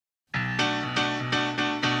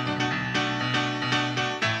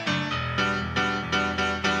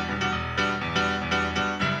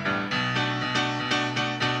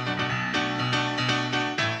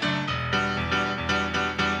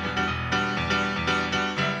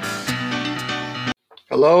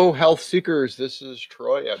Hello, health seekers. This is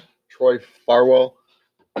Troy at Troy Farwell.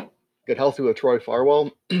 Get healthy with Troy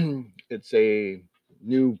Farwell. It's a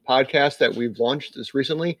new podcast that we've launched this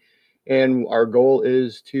recently, and our goal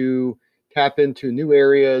is to tap into new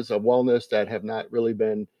areas of wellness that have not really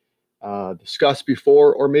been discussed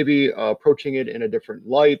before, or maybe approaching it in a different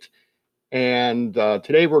light. And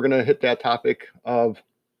today we're going to hit that topic of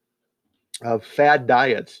fad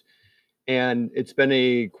diets. And it's been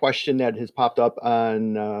a question that has popped up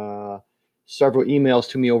on several emails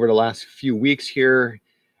to me over the last few weeks here.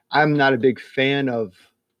 I'm not a big fan of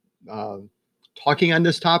uh, talking on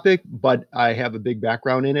this topic, but I have a big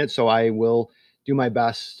background in it. So I will do my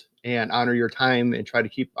best and honor your time and try to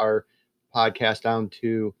keep our podcast down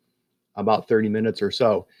to about 30 minutes or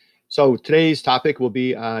so. So today's topic will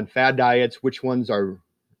be on fad diets, which ones are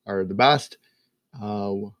the best,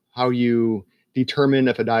 how you determine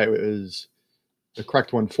if a diet is the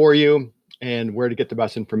correct one for you, and where to get the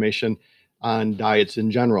best information on diets in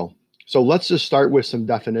general. So let's just start with some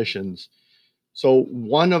definitions. So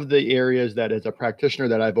one of the areas that as a practitioner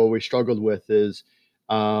that I've always struggled with is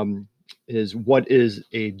what is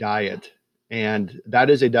a diet? And that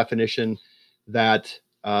is a definition that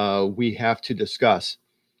we have to discuss.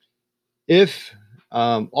 If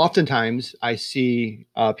oftentimes I see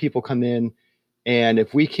people come in, and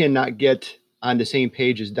if we cannot get on the same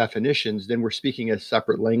page as definitions, then we're speaking a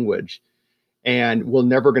separate language. And we're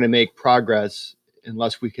never going to make progress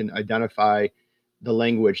unless we can identify the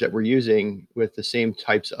language that we're using with the same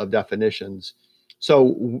types of definitions. So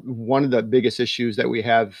one of the biggest issues that we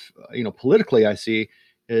have, politically, I see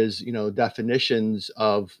is, definitions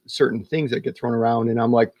of certain things that get thrown around. And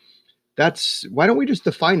I'm like, why don't we just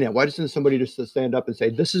define that? Why doesn't somebody just stand up and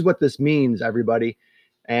say, this is what this means, everybody?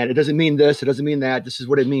 And it doesn't mean this, it doesn't mean that. This is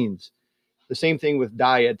what it means. The same thing with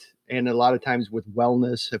diet, and a lot of times with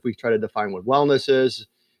wellness. If we try to define what wellness is,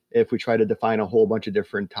 if we try to define a whole bunch of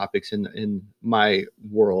different topics in my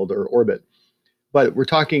world or orbit, but we're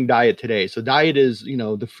talking diet today. So diet is,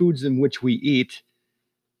 the foods in which we eat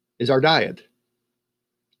is our diet.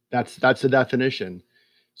 That's the definition.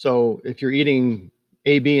 So if you're eating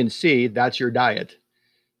A, B, and C, that's your diet.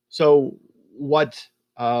 So what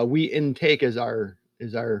we intake is our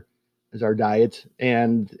diet,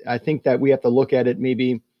 and I think that we have to look at it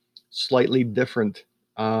maybe slightly different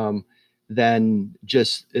than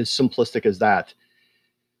just as simplistic as that.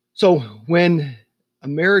 So when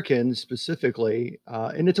Americans specifically,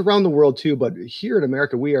 and it's around the world too, but here in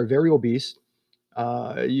America, we are very obese.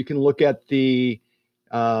 You can look at the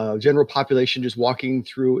general population just walking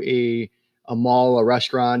through a mall, a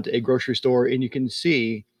restaurant, a grocery store, and you can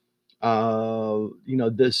see,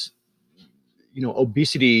 this,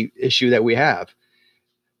 obesity issue that we have.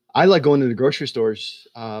 I like going to the grocery stores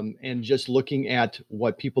and just looking at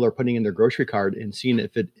what people are putting in their grocery cart and seeing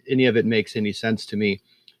if any of it makes any sense to me.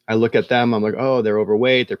 I look at them, I'm like, oh, they're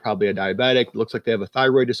overweight. They're probably a diabetic. It looks like they have a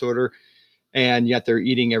thyroid disorder. And yet they're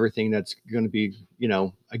eating everything that's going to be,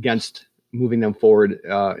 against moving them forward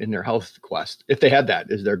in their health quest. If they had that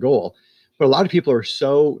as their goal. But a lot of people are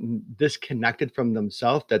so disconnected from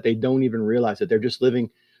themselves that they don't even realize that they're just living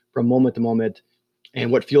from moment to moment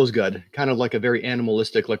and what feels good, kind of like a very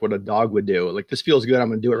animalistic, like what a dog would do. Like, this feels good, I'm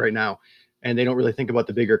going to do it right now. And they don't really think about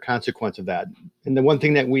the bigger consequence of that. And the one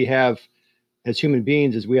thing that we have as human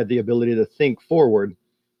beings is we have the ability to think forward.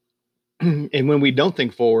 And when we don't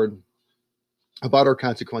think forward about our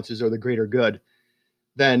consequences or the greater good,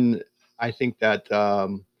 then I think that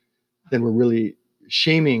then we're really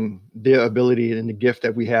shaming the ability and the gift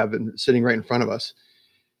that we have and sitting right in front of us.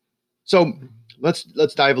 So let's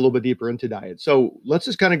dive a little bit deeper into diet. So let's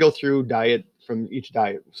just kind of go through diet from each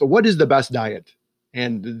diet. So what is the best diet?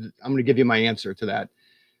 And I'm going to give you my answer to that.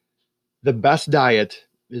 The best diet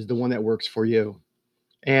is the one that works for you.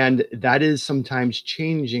 And that is sometimes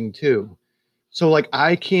changing too. So like,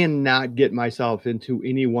 I cannot get myself into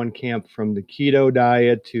any one camp, from the keto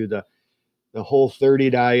diet to the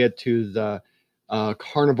Whole30 diet to the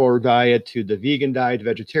carnivore diet to the vegan diet,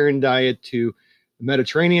 vegetarian diet to the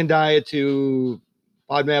Mediterranean diet to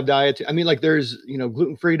FODMAP diet. I mean, like, there's,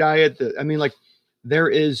 gluten-free diet. I mean, like, there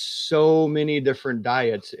is so many different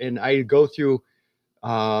diets. And I go through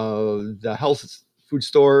the health food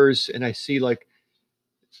stores and I see like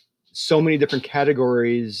so many different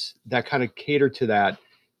categories that kind of cater to that,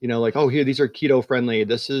 like, oh, here, these are keto friendly.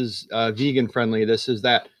 This is vegan friendly. This is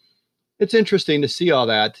that. It's interesting to see all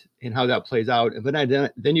that and how that plays out. But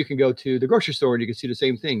then you can go to the grocery store and you can see the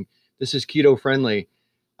same thing. This is keto friendly.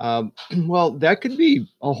 Well, that could be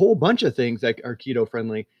a whole bunch of things that are keto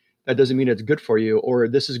friendly. That doesn't mean it's good for you. Or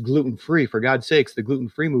this is gluten free. For God's sakes, the gluten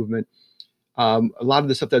free movement. A lot of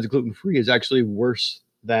the stuff that's gluten-free is actually worse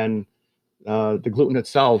than the gluten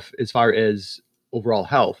itself as far as overall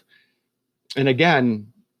health. And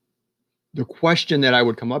again, the question that I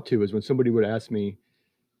would come up to is when somebody would ask me,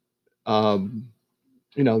 um,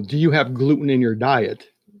 do you have gluten in your diet?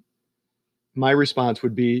 My response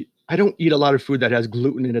would be, I don't eat a lot of food that has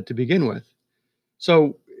gluten in it to begin with.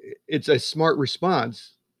 So it's a smart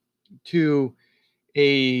response to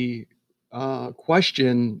a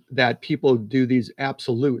question that people do these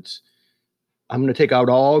absolutes. I'm going to take out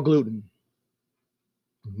all gluten.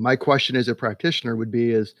 My question as a practitioner would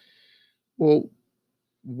be is, well,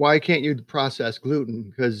 why can't you process gluten?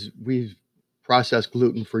 Because we've processed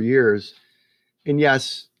gluten for years. And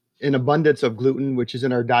yes, an abundance of gluten, which is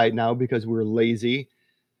in our diet now because we're lazy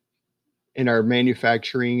and our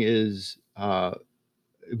manufacturing is,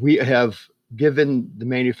 we have given the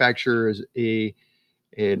manufacturers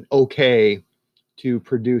an okay to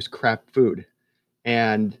produce crap food.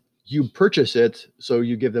 And you purchase it, so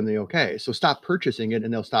you give them the okay. So stop purchasing it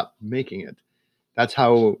and they'll stop making it. That's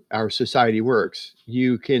how our society works.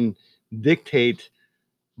 You can dictate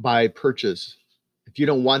by purchase. If you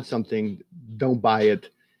don't want something, don't buy it.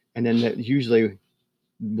 And then that usually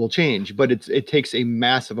will change. But it takes a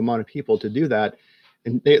massive amount of people to do that.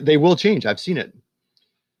 And they will change. I've seen it.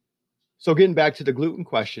 So getting back to the gluten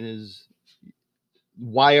question is,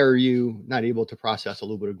 why are you not able to process a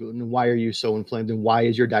little bit of gluten? And why are you so inflamed? And why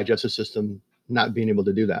is your digestive system not being able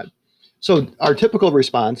to do that? So our typical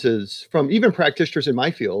response is from even practitioners in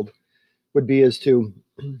my field would be is to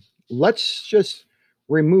let's just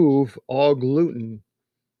remove all gluten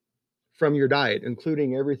from your diet,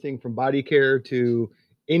 including everything from body care to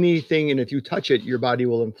anything. And if you touch it, your body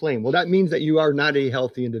will inflame. Well, that means that you are not a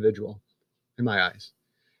healthy individual in my eyes,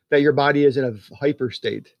 that your body is in a hyper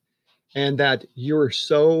state and that you're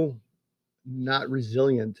so not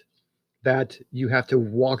resilient that you have to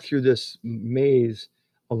walk through this maze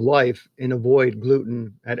of life and avoid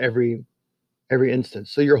gluten at every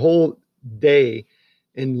instance. So your whole day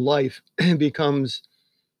in life becomes,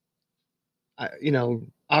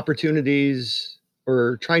 opportunities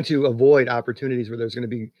or trying to avoid opportunities where there's going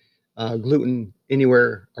to be gluten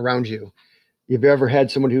anywhere around you. Have you ever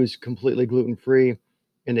had someone who's completely gluten free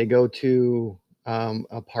and they go to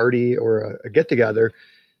a party or a get together?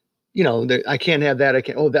 I can't have that. I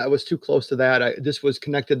can't. Oh, that was too close to that. This was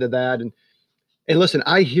connected to that. And listen,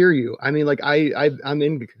 I hear you. I mean, like I'm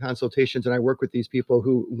in consultations and I work with these people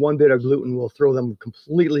who one bit of gluten will throw them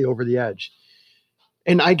completely over the edge.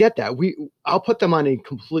 And I get that. I'll put them on a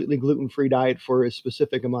completely gluten-free diet for a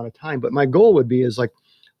specific amount of time. But my goal would be is like,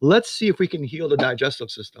 let's see if we can heal the digestive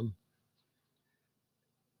system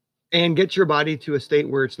and get your body to a state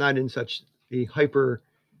where it's not in such a hyper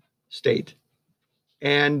state.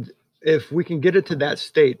 And if we can get it to that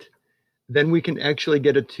state, then we can actually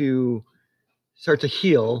get it to start to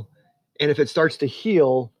heal. And if it starts to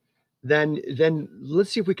heal, then let's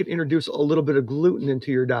see if we can introduce a little bit of gluten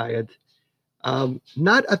into your diet.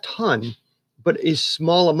 Not a ton, but a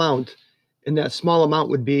small amount. And that small amount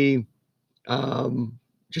would be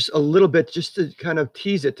just a little bit, just to kind of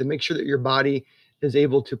tease it, to make sure that your body is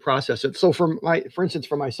able to process it. So for instance,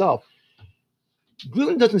 for myself,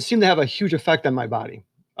 gluten doesn't seem to have a huge effect on my body.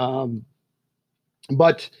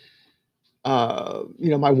 But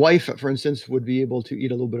my wife, for instance, would be able to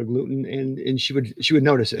eat a little bit of gluten, and she would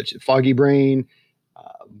notice it. Foggy brain,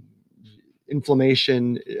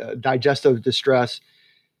 inflammation, digestive distress.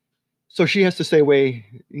 So she has to stay away,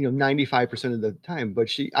 95% of the time. But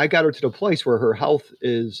I got her to the place where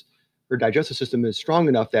her digestive system is strong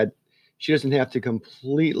enough that she doesn't have to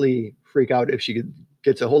completely freak out if she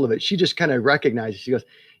gets a hold of it. She just kind of recognizes. She goes,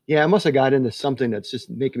 "Yeah, I must have got into something that's just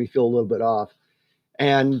making me feel a little bit off."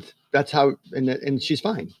 And that's how, and she's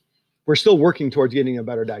fine. We're still working towards getting a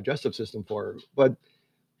better digestive system for her. But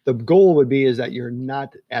the goal would be is that you're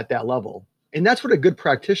not at that level. And that's what a good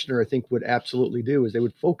practitioner, I think, would absolutely do, is they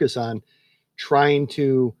would focus on trying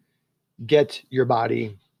to get your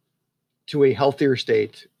body to a healthier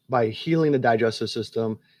state by healing the digestive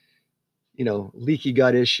system, leaky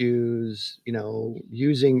gut issues,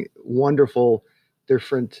 using wonderful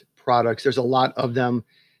different products. There's a lot of them.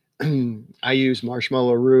 I use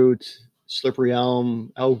marshmallow root, slippery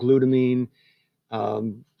elm, L-glutamine.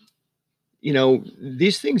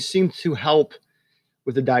 These things seem to help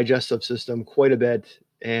with the digestive system quite a bit.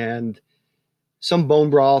 And some bone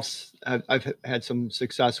broths I've had some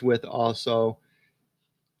success with also.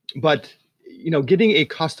 But, getting a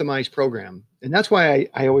customized program. And that's why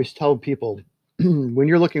I always tell people when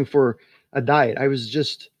you're looking for a diet. I was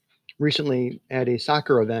just recently at a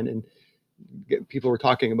soccer event and people were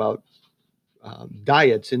talking about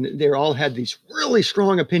diets, and they all had these really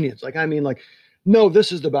strong opinions. Like, I mean, like, no,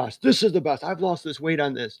 this is the best. This is the best. I've lost this weight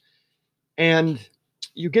on this. And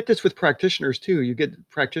you get this with practitioners too. You get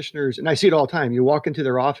practitioners, and I see it all the time. You walk into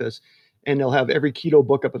their office and they'll have every keto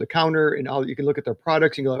book up at the counter, and you can look at their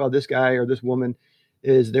products and go, oh, this guy or this woman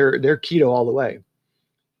is they're keto all the way.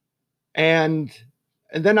 And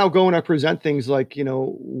then I'll go and I present things like,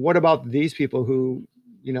 what about these people who,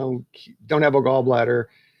 don't have a gallbladder,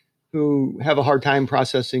 who have a hard time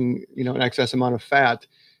processing, an excess amount of fat?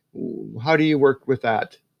 How do you work with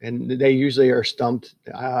that? And they usually are stumped.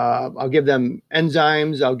 I'll give them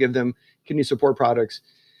enzymes. I'll give them kidney support products.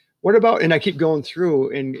 What about, and I keep going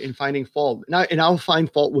through and finding fault. And I'll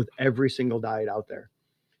find fault with every single diet out there.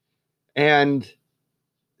 And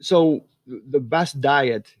so the best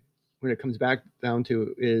diet, when it comes back down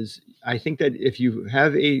to, is I think that if you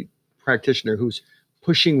have a practitioner who's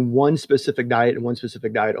pushing one specific diet and one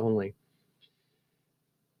specific diet only,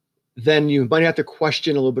 then you might have to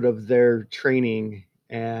question a little bit of their training,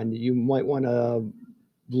 and you might want to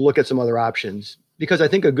look at some other options. Because I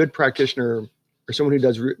think a good practitioner, or someone who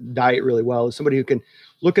does diet really well, is somebody who can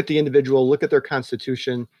look at the individual, look at their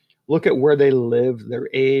constitution, look at where they live, their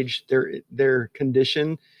age, their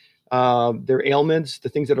condition, their ailments, the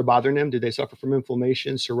things that are bothering them. Do they suffer from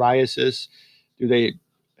inflammation, psoriasis? Do they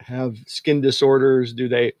have skin disorders? Do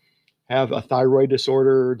they have a thyroid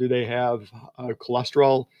disorder? Do they have high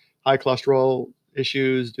cholesterol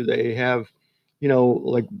issues? Do they have,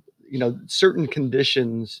 certain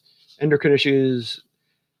conditions, endocrine issues?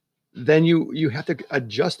 Then you have to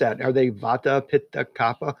adjust that. Are they Vata, Pitta,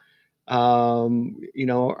 Kapha?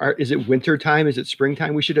 Is it winter time? Is it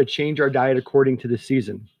springtime? We should change our diet according to the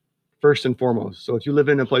season, first and foremost. So if you live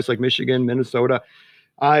in a place like Michigan, Minnesota,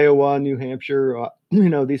 Iowa, New Hampshire,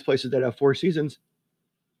 these places that have 4 seasons,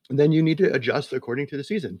 then you need to adjust according to the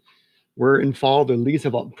season. We're in fall. The leaves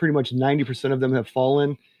have pretty much 90% of them have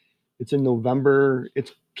fallen. It's in November.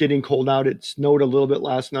 It's getting cold out. It snowed a little bit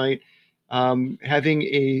last night. Having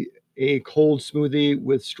a cold smoothie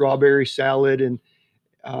with strawberry salad, and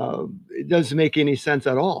it doesn't make any sense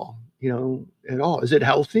at all. At all. Is it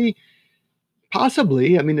healthy?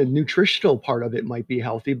 Possibly. I mean, the nutritional part of it might be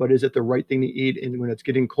healthy, but is it the right thing to eat? And when it's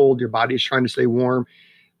getting cold, your body's trying to stay warm.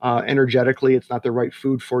 Energetically, it's not the right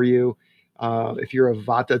food for you. If you're a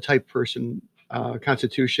Vata type person,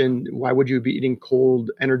 constitution, why would you be eating cold,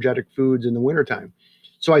 energetic foods in the wintertime?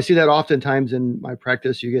 So I see that oftentimes in my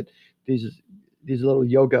practice. You get these little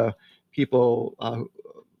yoga people,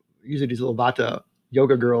 usually these little Vata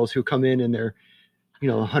yoga girls who come in and they're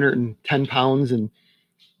 110 pounds, and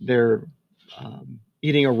they're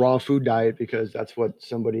eating a raw food diet because that's what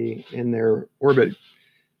somebody in their orbit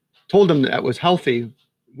told them that was healthy,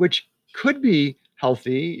 which could be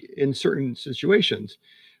healthy in certain situations.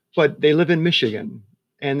 But they live in Michigan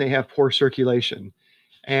and they have poor circulation,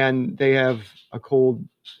 and they have a cold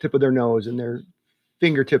tip of their nose, and their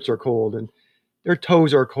fingertips are cold, and their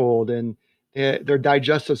toes are cold, and their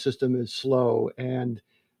digestive system is slow, and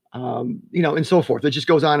and so forth. It just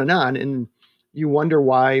goes on, and you wonder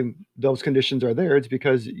why those conditions are there. It's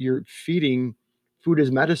because you're feeding food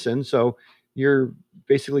as medicine, so you're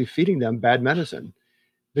basically feeding them bad medicine.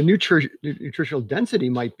 The nutritional density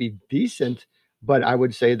might be decent, but I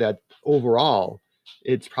would say that overall,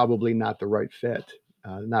 it's probably not the right fit,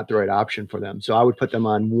 not the right option for them. So I would put them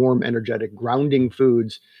on warm, energetic, grounding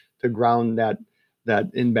foods to ground that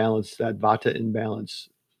imbalance, that Vata imbalance.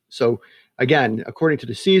 So again, according to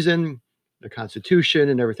the season, the constitution,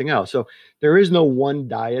 and everything else. So there is no one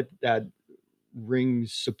diet that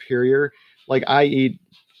rings superior. Like, I eat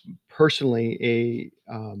personally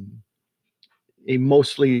a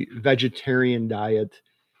mostly vegetarian diet.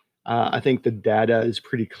 I think the data is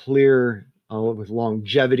pretty clear with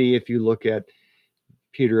longevity. If you look at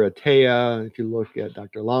Peter Attea, if you look at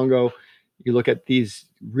Dr. Longo, you look at these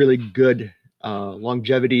really good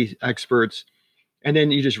longevity experts, and then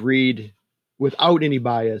you just read without any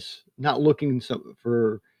bias, not looking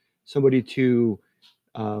for somebody to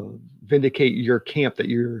vindicate your camp that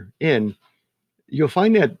you're in. You'll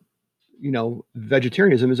find that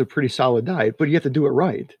vegetarianism is a pretty solid diet, but you have to do it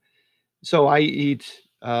right. So I eat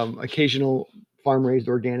occasional farm-raised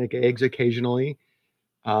organic eggs occasionally.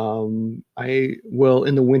 I will,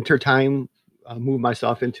 in the wintertime, move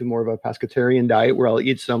myself into more of a pescatarian diet, where I'll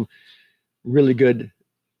eat some really good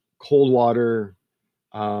cold water,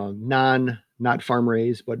 not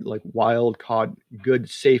farm-raised, but like wild caught, good,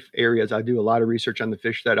 safe areas. I do a lot of research on the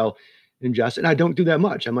fish that I'll ingest, and I don't do that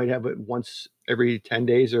much. I might have it once every 10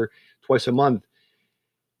 days or twice a month.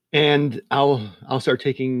 And I'll start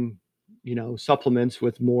taking supplements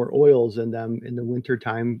with more oils in them in the winter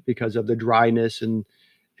time because of the dryness and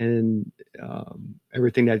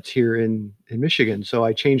everything that's here in Michigan. So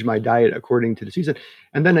I change my diet according to the season.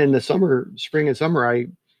 And then in the spring and summer,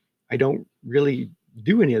 I don't really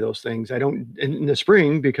do any of those things. I don't in the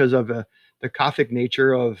spring because of the Kafic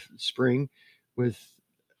nature of spring. With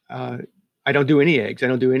uh, I don't do any eggs. I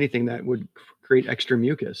don't do anything that would create extra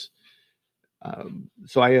mucus.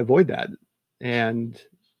 So I avoid that, and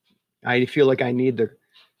I feel like I need the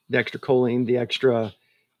extra choline, the extra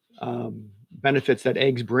benefits that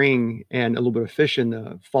eggs bring, and a little bit of fish in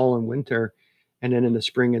the fall and winter. And then in the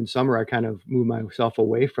spring and summer, I kind of move myself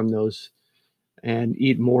away from those and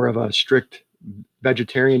eat more of a strict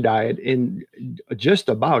vegetarian diet in just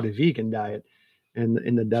about a vegan diet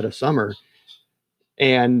in the dead of summer.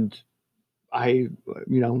 And I,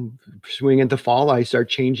 swing into fall, I start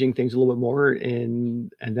changing things a little bit more,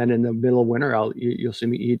 and then in the middle of winter, you'll see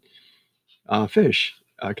me eat fish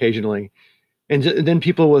occasionally. And then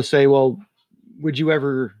people will say, "Well, would you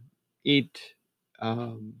ever eat?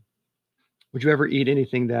 Um, would you ever eat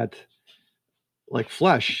anything that like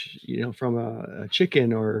flesh, from a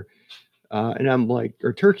chicken or?" And I'm like,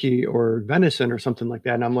 or turkey or venison or something like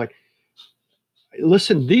that. And I'm like,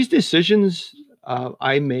 listen, these decisions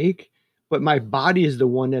I make, but my body is the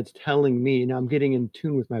one that's telling me, and I'm getting in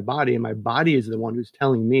tune with my body, and my body is the one who's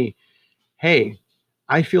telling me, hey,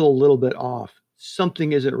 I feel a little bit off.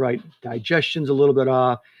 Something isn't right. Digestion's a little bit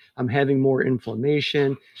off. I'm having more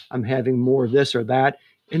inflammation. I'm having more of this or that.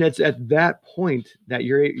 And it's at that point that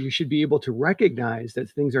you should be able to recognize that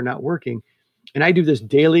things are not working. And I do this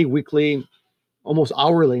daily, weekly, almost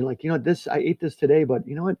hourly. Like, this, I ate this today, but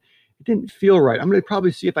you know what? It didn't feel right. I'm going to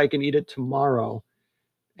probably see if I can eat it tomorrow.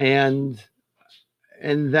 And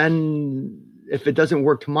then if it doesn't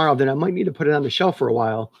work tomorrow, then I might need to put it on the shelf for a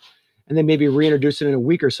while and then maybe reintroduce it in a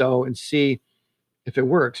week or so and see if it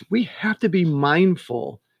works. We have to be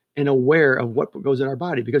mindful and aware of what goes in our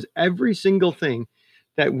body, because every single thing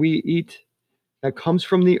that we eat that comes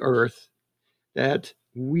from the earth that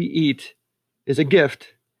we eat is a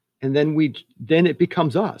gift, and then it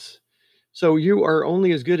becomes us. So you are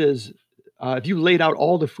only as good as if you laid out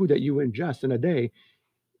all the food that you ingest in a day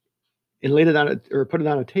and laid it or put it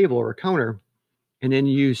on a table or a counter, and then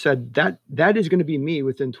you said that is going to be me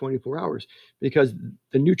within 24 hours, because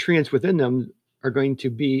the nutrients within them are going to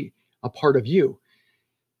be a part of you.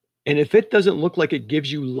 And if it doesn't look like it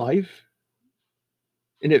gives you life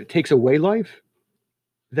and it takes away life,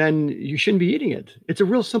 then you shouldn't be eating it. It's a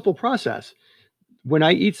real simple process. When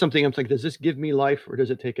I eat something, I'm like, does this give me life or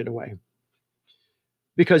does it take it away?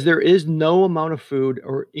 Because there is no amount of food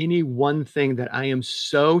or any one thing that I am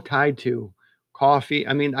so tied to. Coffee.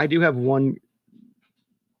 I mean, I do have one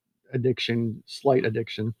addiction, slight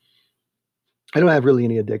addiction. I don't have really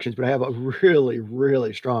any addictions, but I have a really,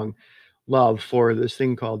 really strong love for this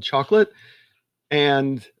thing called chocolate.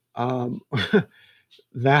 And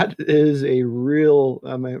that is a real,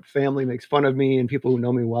 my family makes fun of me, and people who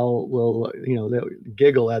know me well will, they'll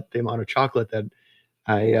giggle at the amount of chocolate that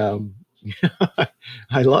I,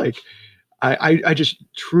 I like. I just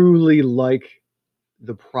truly like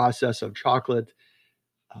the process of chocolate.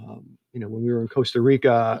 When we were in Costa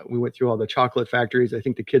Rica, we went through all the chocolate factories. I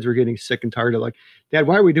think the kids were getting sick and tired of like, Dad,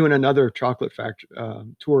 why are we doing another chocolate factory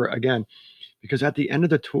tour again? Because at the end of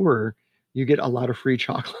the tour, you get a lot of free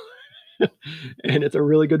chocolate. And it's a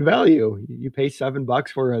really good value. You pay $7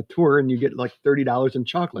 for a tour and you get like $30 in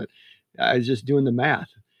chocolate. I was just doing the math.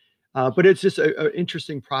 But it's just an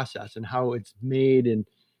interesting process and how it's made and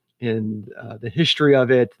the history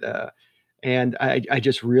of it. And I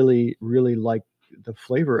just really, really like the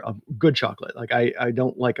flavor of good chocolate. Like I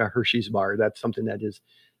don't like a Hershey's bar. That's something that is,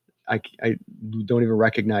 I don't even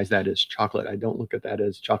recognize that as chocolate. I don't look at that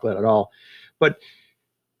as chocolate at all. But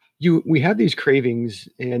we have these cravings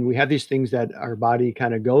and we have these things that our body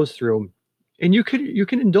kind of goes through, and you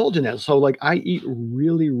can indulge in that. So like I eat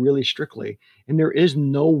really, really strictly, and there is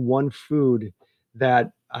no one food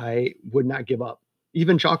that I would not give up,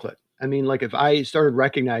 even chocolate. I mean, like if I started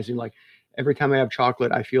recognizing like every time I have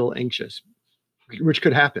chocolate I feel anxious, which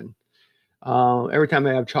could happen. Every time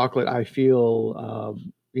I have chocolate I feel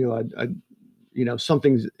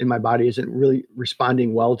something's in my body isn't really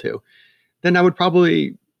responding well to, then I would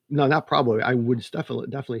probably, no, not probably, I would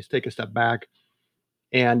definitely take a step back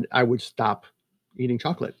and I would stop eating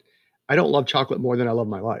chocolate. I don't love chocolate more than I love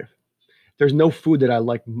my life. There's no food that I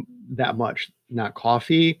like that much, not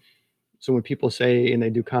coffee. So when people say, and they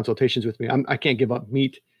do consultations with me, I can't give up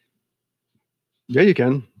meat. Yeah, you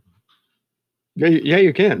can. Yeah,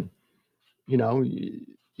 you can.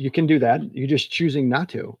 You can do that. You're just choosing not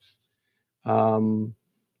to. Um,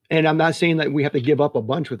 And I'm not saying that we have to give up a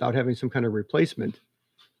bunch without having some kind of replacement,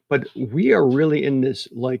 but we are really in this,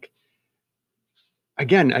 like,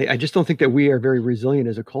 again, I just don't think that we are very resilient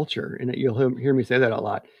as a culture. And you'll hear me say that a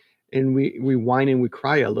lot. And we whine and we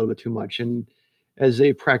cry a little bit too much. And as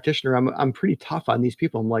a practitioner, I'm pretty tough on these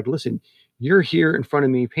people. I'm like, listen, you're here in front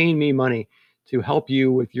of me, paying me money to help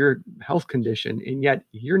you with your health condition, and yet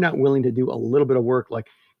you're not willing to do a little bit of work, like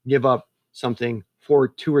give up something for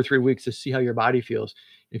 2 or 3 weeks to see how your body feels.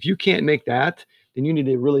 If you can't make that, then you need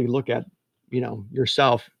to really look at,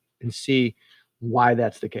 yourself and see why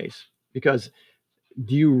that's the case. Because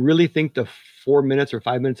do you really think the 4 minutes or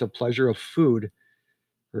 5 minutes of pleasure of food,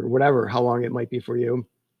 or whatever, how long it might be for you,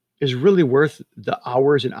 is really worth the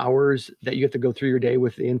hours and hours that you have to go through your day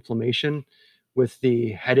with the inflammation, with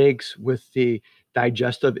the headaches, with the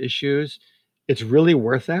digestive issues? It's really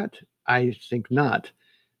worth that? I think not.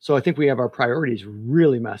 So I think we have our priorities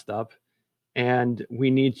really messed up, and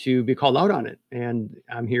we need to be called out on it. And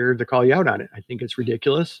I'm here to call you out on it. I think it's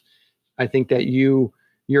ridiculous. I think that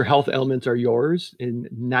your health ailments are yours, and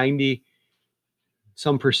 90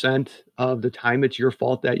 some percent of the time it's your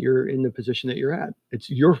fault that you're in the position that you're at. It's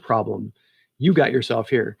your problem. You got yourself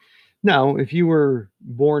here. Now, if you were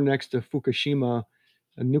born next to Fukushima,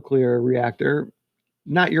 a nuclear reactor,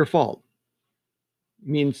 not your fault. It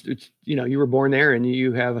means it's, you were born there and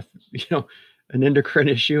you have an endocrine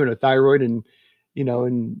issue and a thyroid, and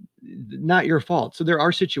not your fault. So there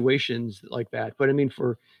are situations like that. But I mean,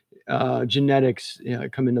 for genetics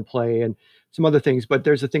come into play, and some other things. But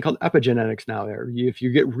there's a thing called epigenetics now. If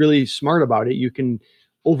you get really smart about it, you can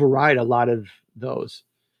override a lot of those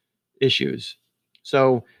issues.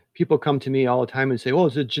 So people come to me all the time and say, "Well,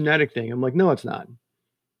 it's a genetic thing." I'm like, "No, it's not.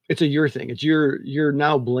 It's a your thing. It's you're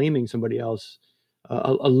now blaming somebody else,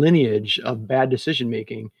 a lineage of bad decision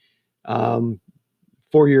making, um,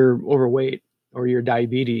 for your overweight or your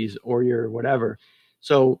diabetes or your whatever."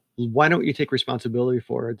 So why don't you take responsibility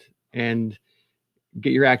for it and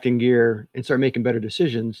get your act in gear and start making better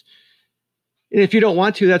decisions? And if you don't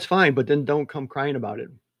want to, that's fine, but then don't come crying about it.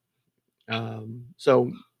 Um,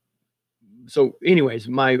 so, so anyways,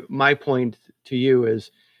 my point to you is,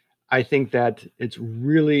 I think that it's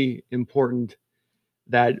really important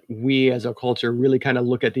that we as a culture really kind of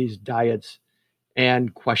look at these diets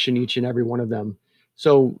and question each and every one of them.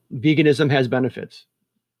 So veganism has benefits.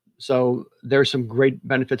 So there's some great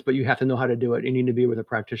benefits, but you have to know how to do it. You need to be with a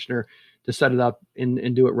practitioner to set it up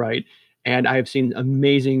and do it right. And I have seen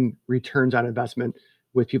amazing returns on investment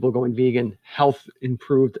with people going vegan, health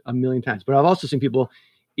improved a million times. But I've also seen people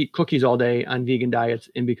eat cookies all day on vegan diets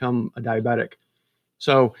and become a diabetic.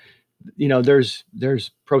 So, there's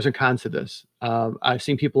pros and cons to this. I've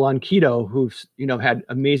seen people on keto who've, had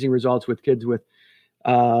amazing results with kids with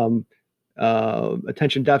um,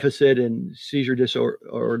 attention deficit and seizure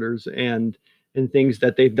disorders, and things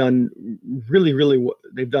that they've done really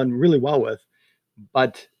well with.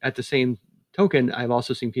 But at the same token, I've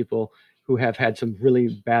also seen people who have had some really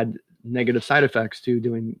bad negative side effects to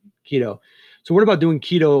doing keto. So what about doing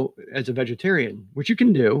keto as a vegetarian, which you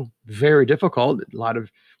can do? Very difficult, a lot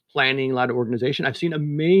of planning, a lot of organization. I've seen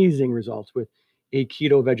amazing results with a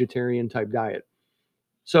keto vegetarian type diet.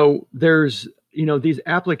 So there's, these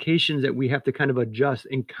applications that we have to kind of adjust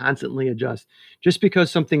and constantly adjust. Just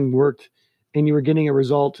because something worked and you were getting a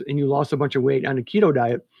result and you lost a bunch of weight on a keto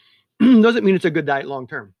diet doesn't mean it's a good diet long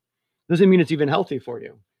term. Doesn't mean it's even healthy for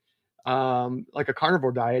you. Like a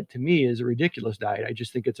carnivore diet to me is a ridiculous diet. I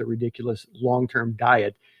just think it's a ridiculous long term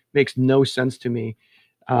diet. Makes no sense to me.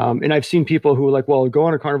 And I've seen people who are like, well, go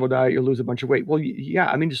on a carnivore diet, you'll lose a bunch of weight. Well, yeah,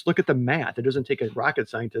 I mean, just look at the math. It doesn't take a rocket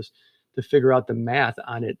scientist to figure out the math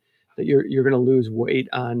on it, that you're going to lose weight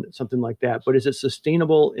on something like that. But is it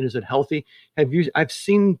sustainable and is it healthy? I've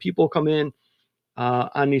seen people come in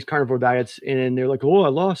on these carnivore diets and they're like, oh, I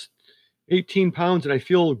lost 18 pounds and I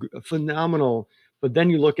feel phenomenal. But then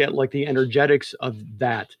you look at like the energetics of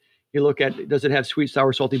that. You look at, does it have sweet,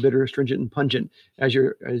 sour, salty, bitter, astringent, and pungent as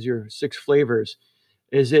your 6 flavors?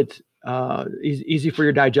 Is it easy for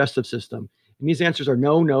your digestive system? And these answers are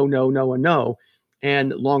no, no, no, no, and no.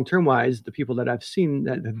 And long-term wise, the people that I've seen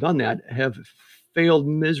that have done that have failed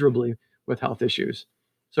miserably with health issues.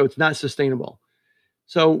 So it's not sustainable.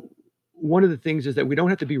 So one of the things is that we don't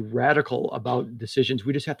have to be radical about decisions.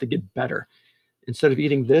 We just have to get better. Instead of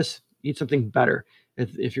eating this, eat something better.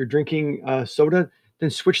 If you're drinking soda,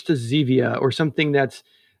 then switch to Zevia or something that's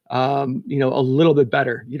a little bit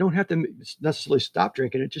better. You don't have to necessarily stop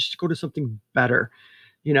drinking it. Just go to something better,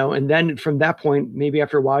 and then from that point, maybe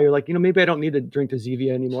after a while, you're like, maybe I don't need to drink the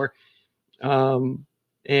Zevia anymore.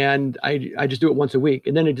 And I just do it once a week.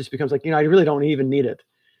 And then it just becomes like, I really don't even need it.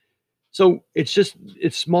 So it's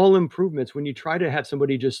small improvements when you try to have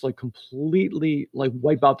somebody just like completely like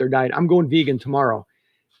wipe out their diet. I'm going vegan tomorrow.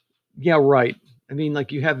 Yeah, right. I mean,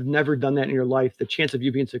 like you have never done that in your life. The chance of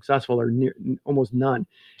you being successful are almost none.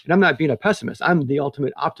 And I'm not being a pessimist. I'm the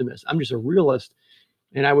ultimate optimist. I'm just a realist.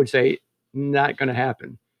 And I would say, not going to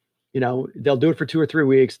happen. They'll do it for 2 or 3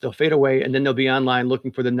 weeks, they'll fade away, and then they'll be online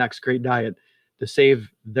looking for the next great diet to save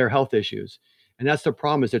their health issues. And that's the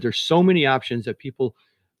problem, is that there's so many options that people,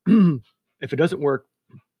 if it doesn't work,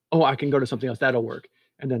 oh, I can go to something else, that'll work.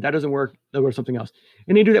 And then that doesn't work, they'll go to something else.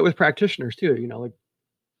 And they do that with practitioners too. Like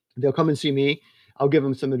they'll come and see me, I'll give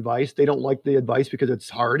them some advice. They don't like the advice because it's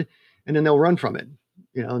hard, and then they'll run from it.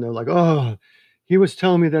 And they're like, oh, he was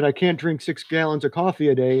telling me that I can't drink 6 gallons of coffee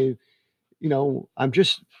a day. I'm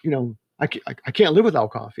just, I can't live without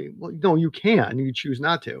coffee. Well, no, you can. You choose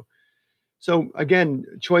not to. So again,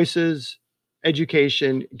 choices,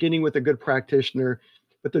 education, getting with a good practitioner.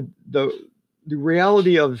 But the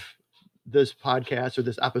reality of this podcast or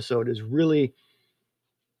this episode is really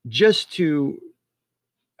just to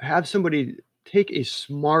have somebody take a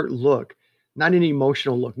smart look, not an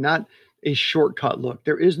emotional look, not a shortcut look.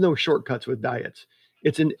 There is no shortcuts with diets.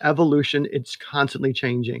 It's an evolution. It's constantly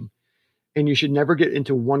changing. And you should never get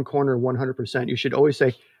into one corner 100%. You should always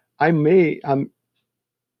say, I'm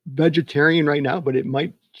vegetarian right now, but it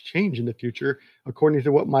might change in the future according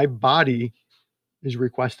to what my body is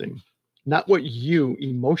requesting. Not what you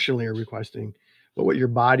emotionally are requesting, but what your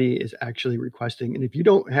body is actually requesting. And if you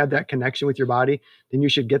don't have that connection with your body, then you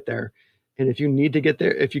should get there. And if you need to get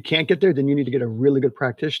there, if you can't get there, then you need to get a really good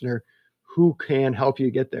practitioner who can help you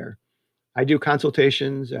get there. I do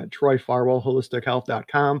consultations at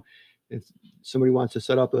troyfarwellholistichealth.com. If somebody wants to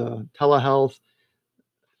set up a telehealth,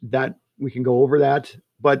 that we can go over that.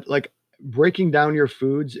 But like breaking down your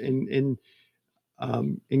foods and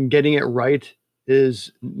getting it right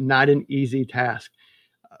is not an easy task.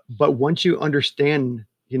 But once you understand,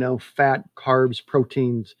 fat, carbs,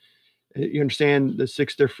 proteins, you understand the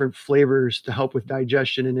 6 different flavors to help with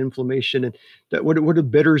digestion and inflammation, and that what do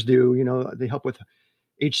bitters do? They help with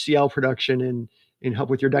HCl production and help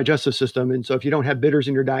with your digestive system. And so if you don't have bitters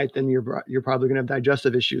in your diet, then you're probably going to have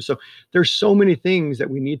digestive issues. So there's so many things that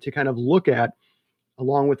we need to kind of look at,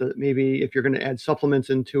 along with maybe if you're going to add supplements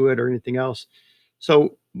into it or anything else.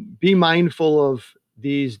 So be mindful of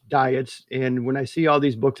these diets. And when I see all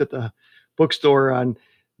these books at the bookstore on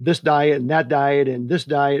this diet and that diet and this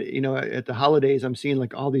diet, at the holidays, I'm seeing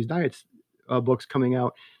like all these diets books coming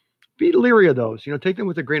out. Be leery of those, take them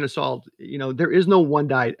with a grain of salt. There is no one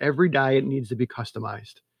diet. Every diet needs to be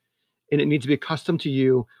customized, and it needs to be custom to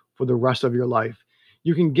you for the rest of your life.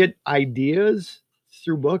 You can get ideas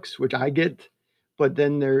through books, which I get, but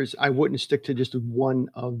then I wouldn't stick to just one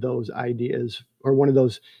of those ideas or one of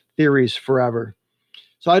those theories forever.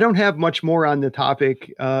 So I don't have much more on the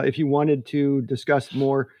topic. If you wanted to discuss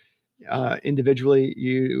more individually,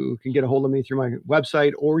 you can get a hold of me through my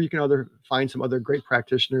website, or you can find some other great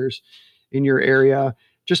practitioners in your area.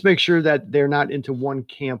 Just make sure that they're not into one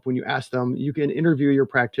camp when you ask them. You can interview your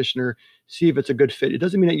practitioner, see if it's a good fit. It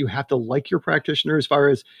doesn't mean that you have to like your practitioner as far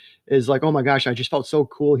as like, oh my gosh, I just felt so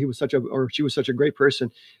cool. He was or she was such a great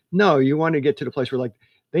person. No, you want to get to the place where like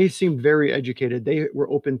they seemed very educated. They were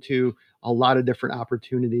open to a lot of different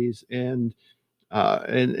opportunities, and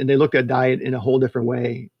they looked at diet in a whole different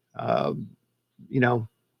way.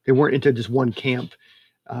 They weren't into just one camp.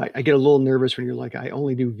 I get a little nervous when you're like, I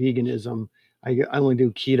only do veganism. I only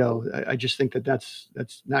do keto. I just think that's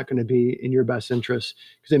not going to be in your best interest,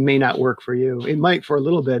 because it may not work for you. It might for a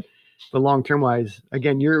little bit, but long-term wise,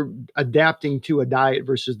 again, you're adapting to a diet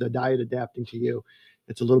versus the diet adapting to you.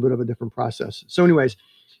 It's a little bit of a different process. So anyways,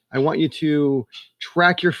 I want you to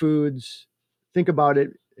track your foods, think about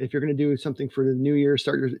it. If you're going to do something for the new year,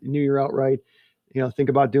 start your new year out right. Think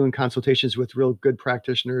about doing consultations with real good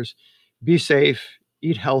practitioners. Be safe,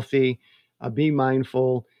 eat healthy, be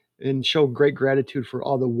mindful, and show great gratitude for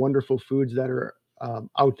all the wonderful foods that are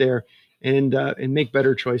out there, and make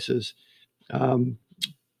better choices.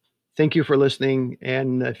 Thank you for listening.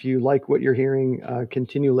 And if you like what you're hearing,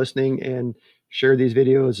 continue listening and share these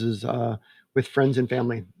videos with friends and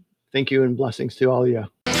family. Thank you, and blessings to all of you.